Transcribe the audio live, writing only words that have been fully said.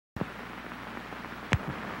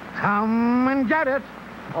Come and get it.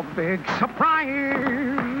 A big surprise.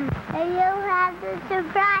 And you have the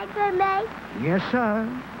surprise for me? Yes, sir.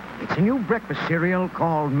 It's a new breakfast cereal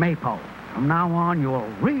called Maypo. From now on, you're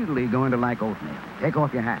really going to like oatmeal. Take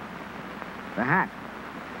off your hat. The hat.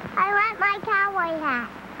 I want my cowboy hat.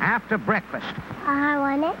 After breakfast. I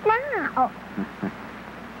want it now.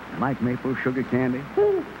 Like maple sugar candy?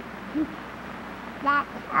 That's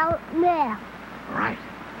oatmeal. Right.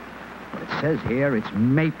 But it says here it's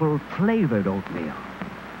maple-flavored oatmeal.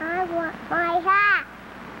 I want my hat.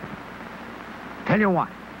 Tell you what,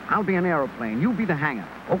 I'll be an aeroplane. You be the hangar.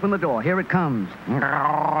 Open the door. Here it comes.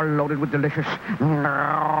 Loaded with delicious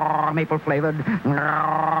maple-flavored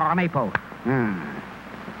maypo.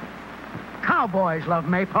 Cowboys love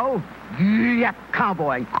maypo. Yep,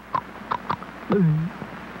 cowboy.